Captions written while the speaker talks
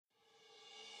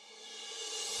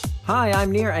Hi,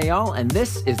 I'm Nir Eyal, and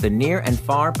this is the Near and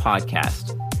Far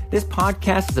podcast. This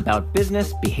podcast is about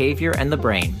business, behavior, and the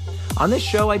brain. On this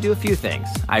show, I do a few things.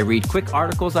 I read quick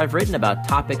articles I've written about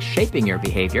topics shaping your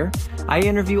behavior. I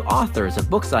interview authors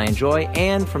of books I enjoy,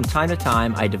 and from time to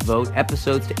time, I devote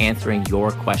episodes to answering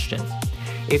your questions.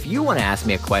 If you want to ask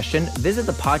me a question, visit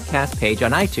the podcast page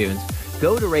on iTunes,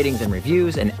 go to ratings and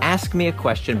reviews, and ask me a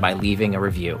question by leaving a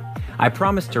review. I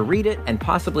promise to read it and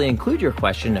possibly include your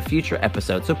question in a future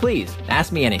episode, so please,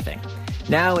 ask me anything.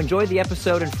 Now, enjoy the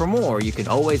episode, and for more, you can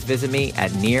always visit me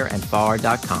at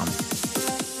nearandfar.com.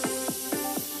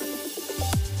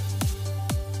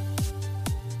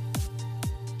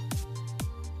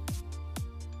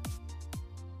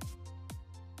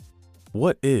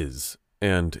 What is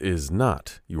and is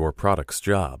not your product's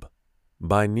job?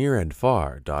 By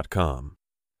nearandfar.com.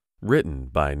 Written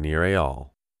by Nir Eyal.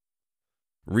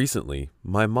 Recently,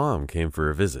 my mom came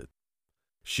for a visit.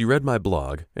 She read my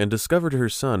blog and discovered her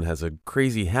son has a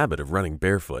crazy habit of running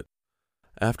barefoot.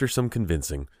 After some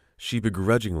convincing, she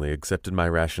begrudgingly accepted my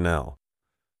rationale,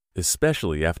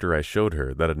 especially after I showed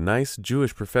her that a nice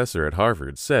Jewish professor at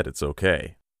Harvard said it's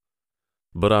okay.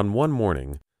 But on one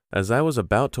morning, as I was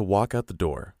about to walk out the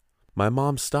door, my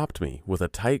mom stopped me with a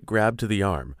tight grab to the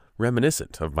arm,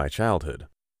 reminiscent of my childhood.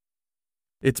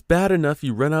 "It's bad enough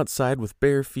you run outside with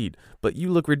bare feet, but you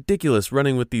look ridiculous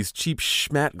running with these cheap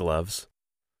schmat gloves."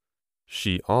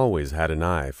 She always had an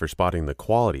eye for spotting the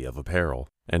quality of apparel,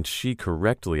 and she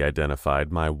correctly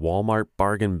identified my Walmart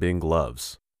bargain bin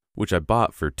gloves, which I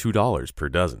bought for $2 per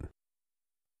dozen.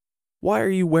 "Why are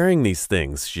you wearing these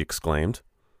things?" she exclaimed.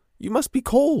 "You must be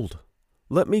cold.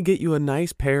 Let me get you a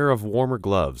nice pair of warmer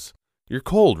gloves. You're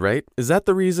cold, right? Is that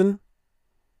the reason?"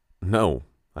 "No,"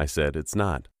 I said, "it's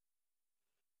not."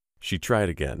 She tried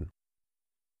again.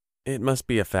 "It must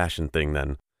be a fashion thing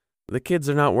then. The kids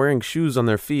are not wearing shoes on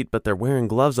their feet, but they're wearing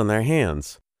gloves on their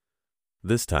hands."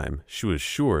 This time, she was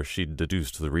sure she'd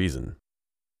deduced the reason.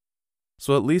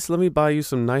 "So at least let me buy you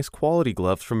some nice quality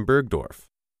gloves from Bergdorf.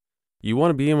 You want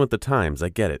to be in with the times, I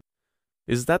get it.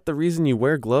 Is that the reason you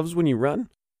wear gloves when you run?"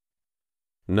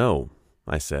 "No,"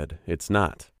 I said, "it's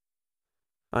not."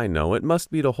 "I know, it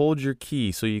must be to hold your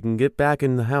key so you can get back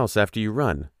in the house after you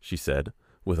run," she said,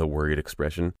 with a worried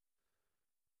expression.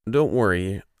 "Don't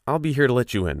worry, I'll be here to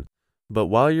let you in. But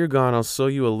while you're gone, I'll sew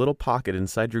you a little pocket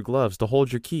inside your gloves to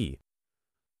hold your key.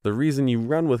 The reason you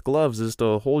run with gloves is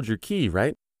to hold your key,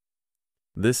 right?"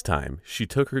 This time, she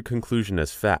took her conclusion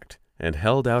as fact and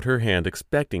held out her hand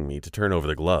expecting me to turn over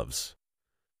the gloves.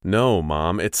 "No,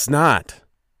 Mom, it's not,"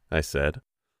 I said.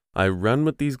 "I run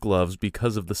with these gloves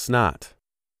because of the snot."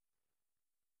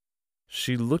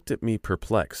 She looked at me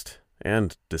perplexed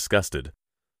and disgusted.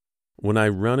 "When I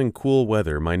run in cool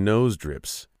weather, my nose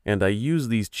drips, and I use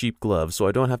these cheap gloves so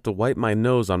I don't have to wipe my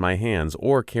nose on my hands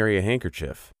or carry a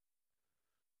handkerchief."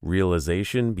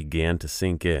 Realization began to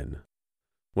sink in.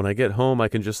 When I get home, I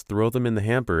can just throw them in the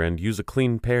hamper and use a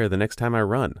clean pair the next time I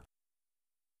run.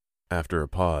 After a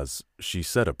pause, she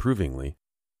said approvingly,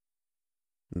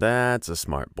 "That's a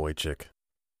smart boy chick.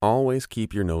 Always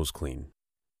keep your nose clean.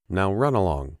 Now run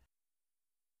along."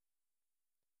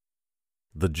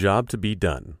 The job to be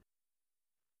done.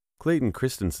 Clayton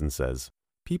Christensen says,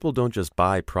 people don't just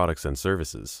buy products and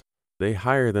services. They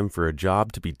hire them for a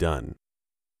job to be done.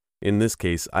 In this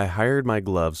case, I hired my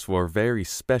gloves for a very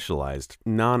specialized,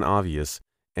 non-obvious,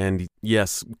 and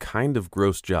yes, kind of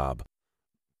gross job.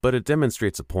 But it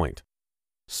demonstrates a point.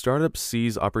 Startups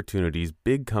seize opportunities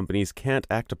big companies can't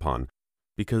act upon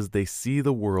because they see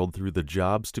the world through the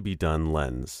jobs to be done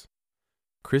lens.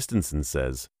 Christensen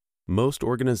says, most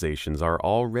organizations are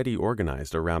already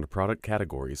organized around product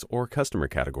categories or customer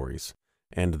categories,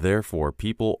 and therefore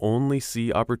people only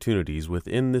see opportunities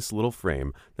within this little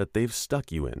frame that they've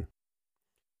stuck you in.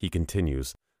 He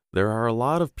continues, there are a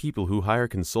lot of people who hire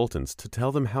consultants to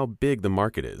tell them how big the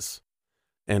market is.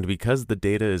 And because the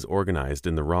data is organized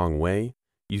in the wrong way,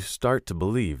 you start to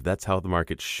believe that's how the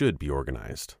market should be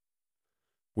organized.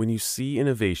 When you see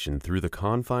innovation through the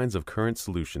confines of current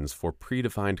solutions for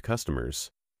predefined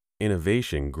customers,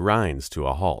 innovation grinds to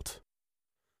a halt.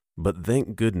 But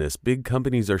thank goodness big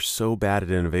companies are so bad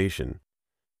at innovation.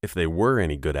 If they were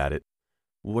any good at it,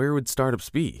 where would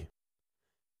startups be?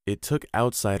 It took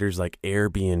outsiders like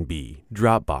Airbnb,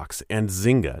 Dropbox, and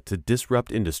Zynga to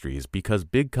disrupt industries because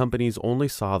big companies only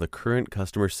saw the current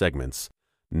customer segments,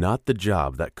 not the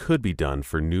job that could be done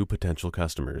for new potential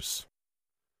customers.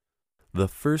 The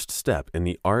first step in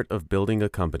the art of building a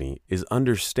company is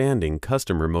understanding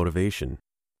customer motivation.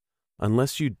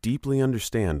 Unless you deeply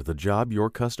understand the job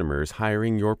your customer is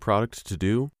hiring your product to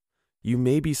do, you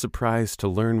may be surprised to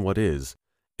learn what is,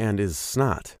 and is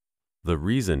not, the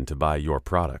reason to buy your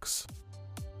products.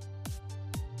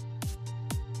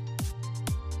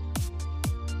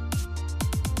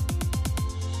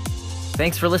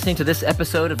 Thanks for listening to this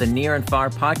episode of the Near and Far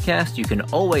podcast. You can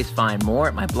always find more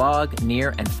at my blog,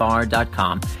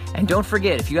 nearandfar.com. And don't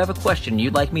forget, if you have a question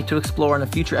you'd like me to explore in a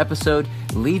future episode,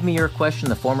 leave me your question in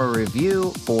the form of a review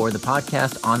for the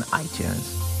podcast on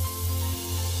iTunes.